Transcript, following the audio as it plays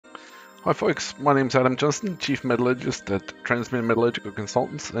Hi folks, my name's Adam Johnston, Chief Metallurgist at Transmitter Metallurgical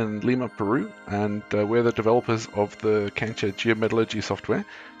Consultants in Lima, Peru, and we're the developers of the Cancha Geometallurgy software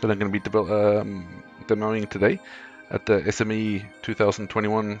that I'm going to be demoing today at the SME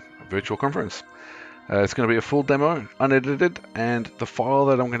 2021 virtual conference. It's going to be a full demo, unedited, and the file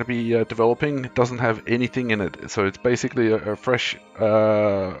that I'm going to be developing doesn't have anything in it. So it's basically a fresh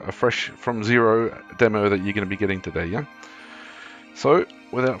from zero demo that you're going to be getting today, yeah? So,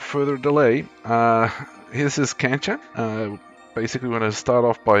 without further delay, here's this Cancha. Basically, we're going to start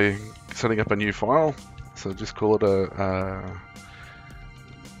off by setting up a new file. So just call it a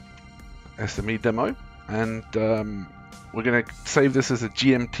SME demo, and we're going to save this as a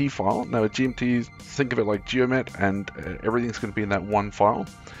GMT file. Now, a GMT, think of it like Geomet, and everything's going to be in that one file.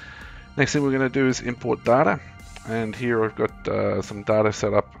 Next thing we're going to do is import data, and here I've got some data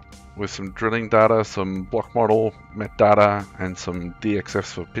set up with some drilling data, some block model, met data, and some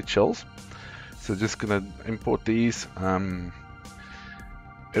DXFs for pit shells. So just going to import these.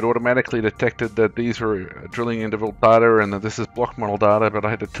 It automatically detected that these were drilling interval data and that this is block model data, but I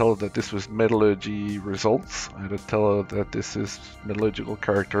had to tell it that this was metallurgy results. I had to tell it that this is metallurgical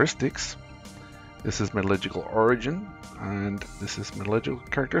characteristics. This is metallurgical origin, and this is metallurgical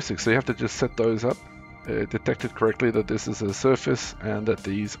characteristics. So you have to just set those up. It detected correctly that this is a surface and that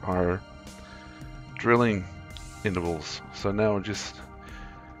these are drilling intervals. So now I'll just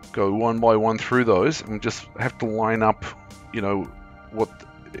go one by one through those and just have to line up, you know, what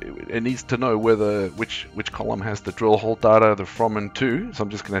it needs to know whether which column has the drill hole data, the from and to. So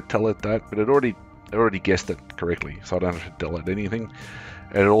I'm just going to tell it that, but it already guessed it correctly, so I don't have to tell it anything.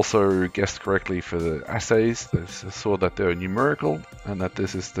 It also guessed correctly for the assays. It saw that they're numerical and that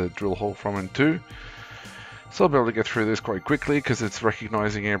this is the drill hole from and to. So I'll be able to get through this quite quickly because it's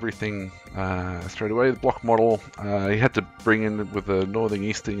recognizing everything straight away. The block model, you had to bring in with the northing,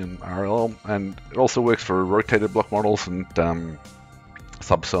 easting, and RLL, and it also works for rotated block models and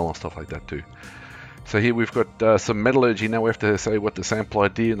subcell and stuff like that too. So here we've got some metallurgy. Now we have to say what the sample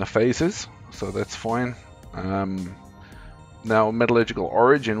ID and the phase is, so that's fine. Now metallurgical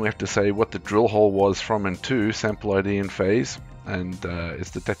origin, we have to say what the drill hole was from and to, sample ID and phase, and it's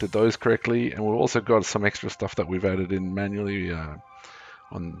detected those correctly. And we've also got some extra stuff that we've added in manually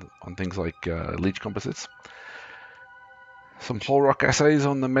on things like leach composites. Some whole rock assays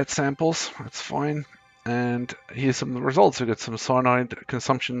on the met samples, that's fine. And here's some of the results. We've got some cyanide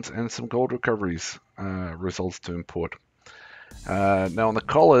consumptions and some gold recoveries results to import. Now on the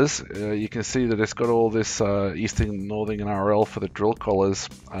collars, you can see that it's got all this easting, northing, and RL for the drill collars,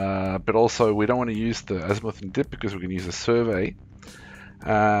 but also we don't want to use the azimuth and dip because we're going to use a survey.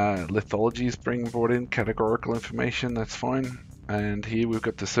 Lithology is being brought in, categorical information, that's fine. And here we've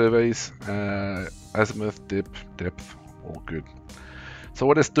got the surveys, azimuth, dip, depth, all good. So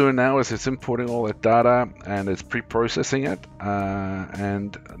what it's doing now is it's importing all that data and it's pre-processing it,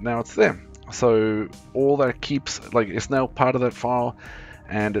 and now it's there. So all that keeps, like, it's now part of that file,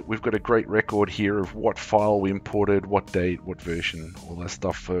 and we've got a great record here of what file we imported, what date, what version, all that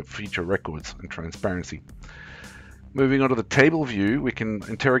stuff for future records and transparency. Moving on to the table view, we can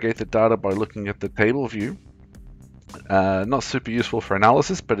interrogate the data by looking at the table view. Not super useful for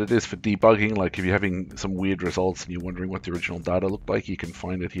analysis, but it is for debugging. Like if you're having some weird results and you're wondering what the original data looked like, you can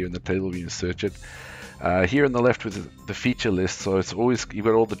find it here in the table view and search it. Here on the left with the feature list, so it's always, you've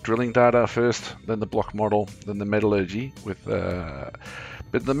got all the drilling data first, then the block model, then the metallurgy. But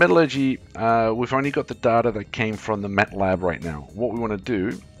the metallurgy, we've only got the data that came from the MATLAB right now. What we want to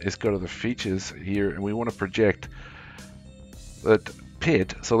do is go to the features here, and we want to project that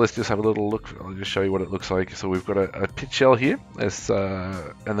pit. So let's just have a little look. I'll just show you what it looks like. So we've got a pit shell here, and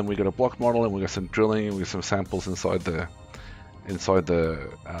then we've got a block model, and we've got some drilling, and we've got some samples inside the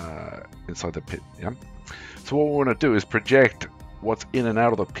pit. Yeah. So what we want to do is project what's in and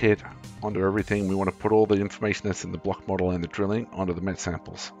out of the pit onto everything. We want to put all the information that's in the block model and the drilling onto the met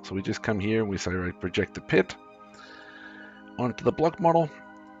samples. So we just come here and we say, right, project the pit onto the block model,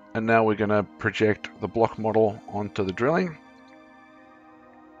 and now we're going to project the block model onto the drilling.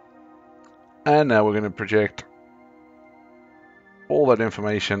 And now we're going to project all that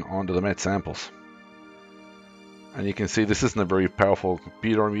information onto the met samples. And you can see this isn't a very powerful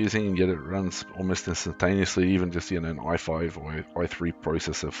computer I'm using, and yet it runs almost instantaneously. Even just an i5 or i3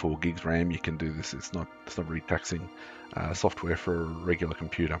 processor, 4 gigs RAM, you can do this. It's not very taxing software for a regular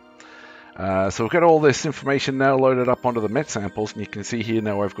computer. So we've got all this information now loaded up onto the met samples, and you can see here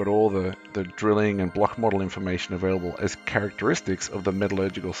now I've got all the drilling and block model information available as characteristics of the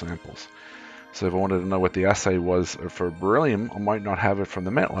metallurgical samples. So if I wanted to know what the assay was for beryllium, I might not have it from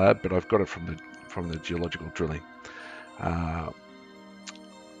the MATLAB, but I've got it from the geological drilling.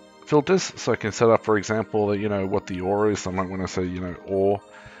 filters. So I can set up, for example, what the ore is. I might want to say, ore,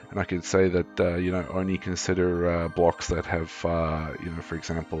 and I could say that, only consider blocks that have, for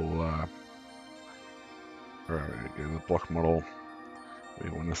example, the block model. We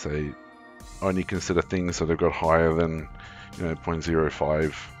want to say only consider things that have got higher than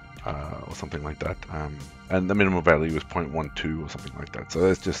 0.05 or something like that, and the minimum value is 0.12 or something like that. So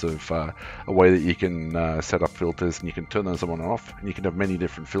that's just sort of a way that you can set up filters, and you can turn those on and off, and you can have many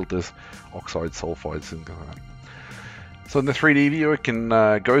different filters, oxides, sulfides, and like that. So in the 3D view, I can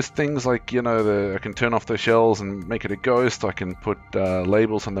ghost things like, I can turn off the shells and make it a ghost. I can put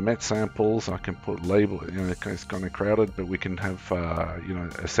labels on the met samples. I can put it's kind of crowded, but we can have,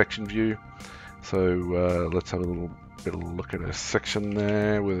 a section view. So let's have a little bit of a look at a section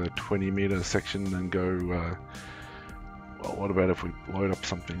there with a 20-meter section and go, well, what about if we load up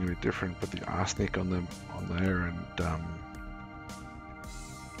something a bit different, put the arsenic on there,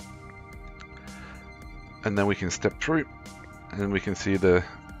 and then we can step through and we can see the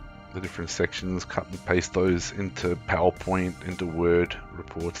different sections, cut and paste those into PowerPoint, into Word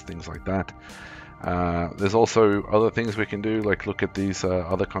reports, things like that. There's also other things we can do, like look at these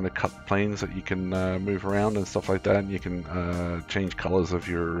other kind of cut planes that you can move around and stuff like that, and you can change colors of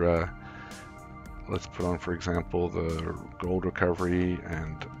your let's put on, for example, the gold recovery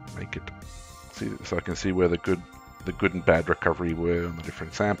and make it so I can see where the good and bad recovery were on the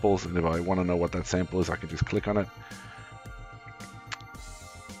different samples, and if I want to know what that sample is, I can just click on it.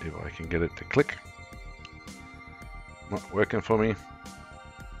 If I can get it to click. Not working for me,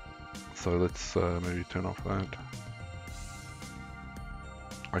 so let's maybe turn off that.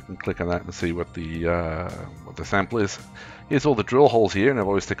 I can click on that and see what the sample is. Here's all the drill holes here, and if I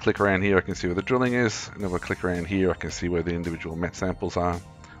was to click around here, I can see where the drilling is, and if I click around here, I can see where the individual met samples are.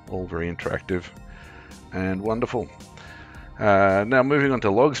 All very interactive and wonderful. Now moving on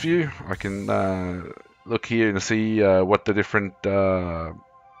to logs view, I can look here and see what the different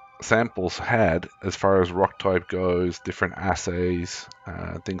samples had as far as rock type goes, different assays,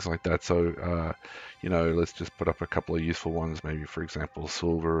 things like that. So let's just put up a couple of useful ones, maybe for example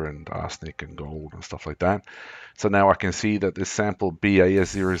silver and arsenic and gold and stuff like that. So now I can see that this sample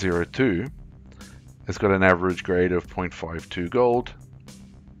BAS002 has got an average grade of 0.52 gold,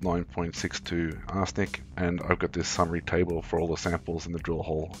 9.62 arsenic, and I've got this summary table for all the samples in the drill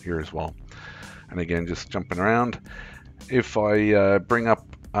hole here as well. And again, just jumping around, if I bring up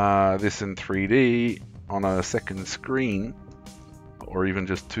this in 3D on a second screen, or even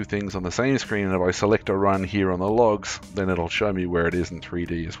just two things on the same screen, and if I select a run here on the logs, then it'll show me where it is in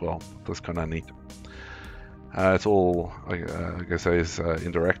 3D as well. That's kind of neat. It's all, like I say, is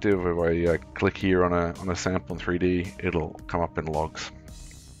interactive. If I click here on a sample in 3D, it'll come up in logs.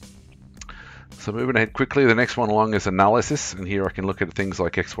 So moving ahead quickly, the next one along is analysis, and here I can look at things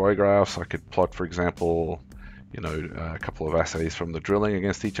like XY graphs. I could plot, for example, a couple of assays from the drilling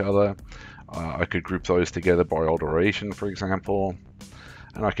against each other. I could group those together by alteration, for example,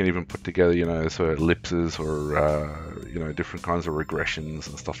 and I can even put together, sort of ellipses or different kinds of regressions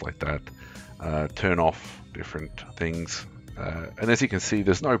and stuff like that. Turn off different things, and as you can see,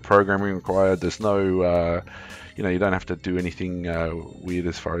 there's no programming required. There's no you don't have to do anything weird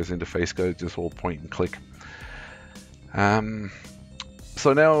as far as interface goes, just all point and click.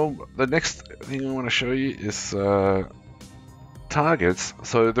 So now the next thing I want to show you is targets.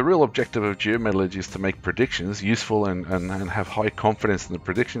 So the real objective of geometallurgy is to make predictions useful and have high confidence in the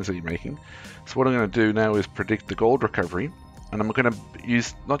predictions that you're making. So what I'm going to do now is predict the gold recovery, and I'm going to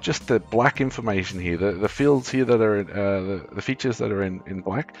use not just the black information here, the fields here that are the features that are in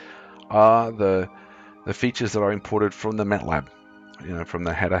black are the features that are imported from the MATLAB, from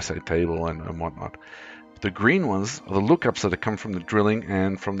the head assay table and whatnot. The green ones are the lookups that have come from the drilling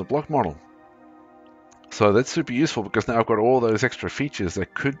and from the block model. So that's super useful because now I've got all those extra features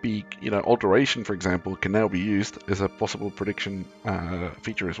that could be, alteration, for example, can now be used as a possible prediction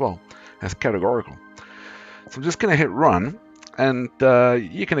feature as well, as categorical. So I'm just going to hit run, and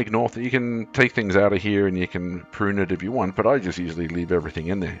you can ignore that. You can take things out of here and you can prune it if you want, but I just usually leave everything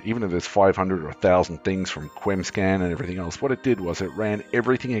in there. Even if there's 500 or 1,000 things from QuemScan and everything else, what it did was it ran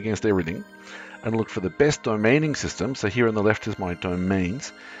everything against everything and look for the best domaining system. So here on the left is my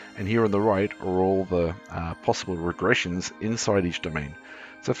domains, and here on the right are all the possible regressions inside each domain.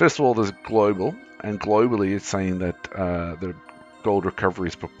 So first of all, there's global, and globally it's saying that the gold recovery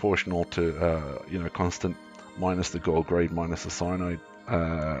is proportional to constant minus the gold grade minus the cyanide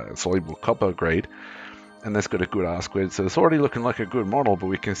soluble copper grade, and that's got a good R squared. So it's already looking like a good model, but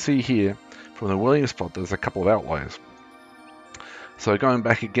we can see here from the Williams plot there's a couple of outliers. So going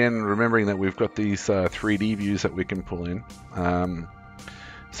back again, remembering that we've got these 3D views that we can pull in.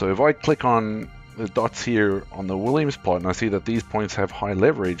 So if I click on the dots here on the Williams plot and I see that these points have high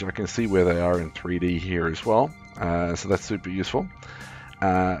leverage, I can see where they are in 3D here as well. So that's super useful.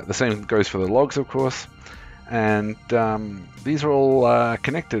 The same goes for the logs, of course. And these are all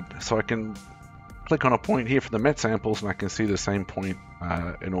connected, so I can click on a point here for the met samples and I can see the same point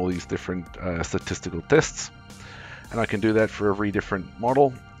in all these different statistical tests. And I can do that for every different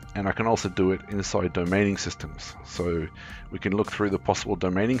model, and I can also do it inside domaining systems. So we can look through the possible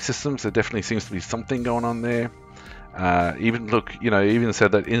domaining systems. There definitely seems to be something going on there. Even look, even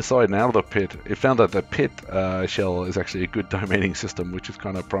said that inside and out of the pit, it found that the pit shell is actually a good domaining system, which is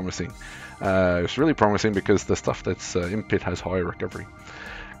kind of promising. It's really promising because the stuff that's in pit has high recovery.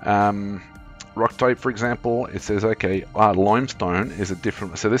 Rock type, for example, it says, okay, limestone is a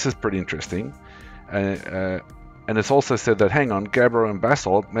different, so this is pretty interesting. And it's also said that, hang on, gabbro and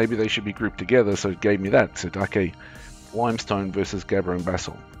basalt, maybe they should be grouped together, so it gave me that. It said, okay, limestone versus gabbro and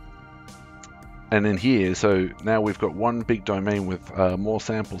basalt. And in here, so now we've got one big domain with more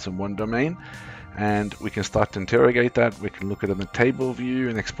samples in one domain, and we can start to interrogate that. We can look at it in the table view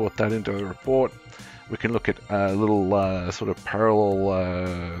and export that into the report. We can look at little sort of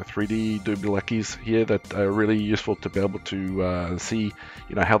parallel 3D doobies here that are really useful to be able to see,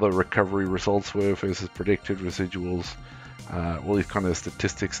 how the recovery results were versus predicted residuals, all these kind of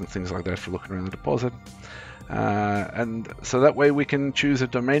statistics and things like that for looking around the deposit. And so that way we can choose a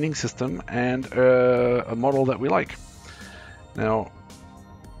domaining system and a model that we like. Now,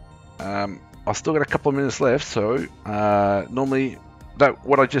 I've still got a couple of minutes left, so normally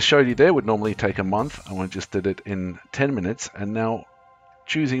what I just showed you there would normally take a month, and I just did it in 10 minutes, and now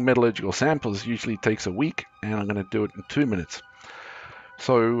choosing metallurgical samples usually takes a week, and I'm going to do it in 2 minutes.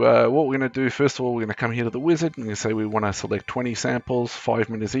 So what we're going to do, first of all, we're going to come here to the wizard and say we want to select 20 samples, 5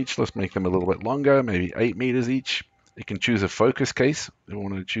 meters each. Let's make them a little bit longer, maybe 8 meters each. You can choose a focus case. We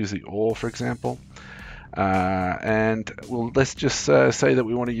want to choose the ore, for example. And let's just say that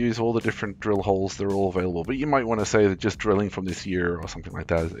we want to use all the different drill holes that are all available. But you might want to say that just drilling from this year or something like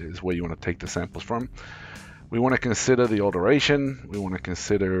that is where you want to take the samples from. We want to consider the alteration. We want to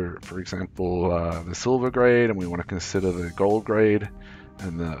consider, for example, the silver grade, and we want to consider the gold grade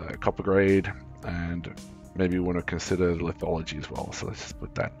and the copper grade, and maybe we want to consider the lithology as well. So let's just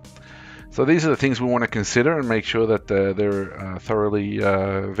put that. So these are the things we want to consider and make sure that they're thoroughly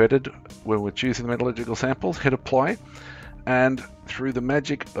vetted when we're choosing the metallurgical samples. Hit apply, and through the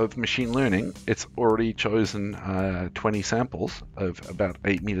magic of machine learning, it's already chosen 20 samples of about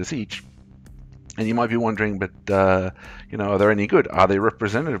 8 meters each. And you might be wondering, but are they any good? Are they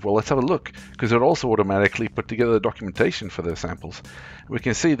representative? Well, let's have a look, because it also automatically put together the documentation for the samples. We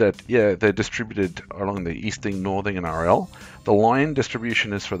can see that, yeah, they're distributed along the easting, northing, and RL. The line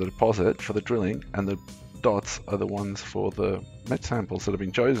distribution is for the deposit, for the drilling, and the dots are the ones for the met samples that have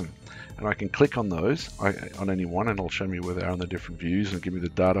been chosen. And I can click on those, on any one, and it'll show me where they are in the different views and give me the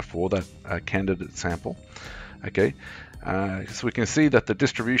data for that candidate sample. Okay. So we can see that the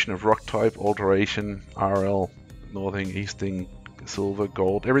distribution of rock type, alteration, RL, northing, easting, silver,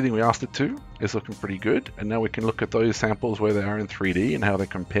 gold, everything we asked it to is looking pretty good. And now we can look at those samples where they are in 3D and how they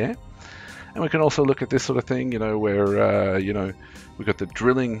compare. And we can also look at this sort of thing, where, we've got the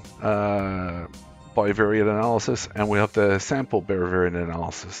drilling bivariate analysis, and we have the sample bivariate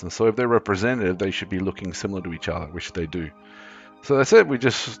analysis. And so if they're representative, they should be looking similar to each other, which they do. So that's it. We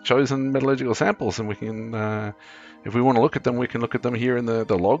just chosen metallurgical samples, and we can, if we want to look at them, we can look at them here in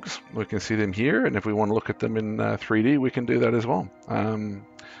the logs. We can see them here, and if we want to look at them in 3D, we can do that as well.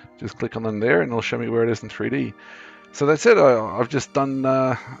 Just click on them there, and it'll show me where it is in 3D. So that's it. I've just done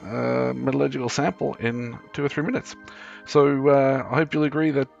a metallurgical sample in 2 or 3 minutes. So I hope you'll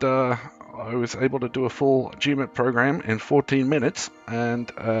agree that I was able to do a full Geomet program in 14 minutes, and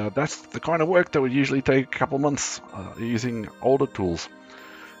that's the kind of work that would usually take a couple of months using older tools.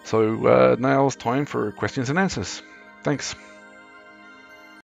 So now it's time for questions and answers. Thanks.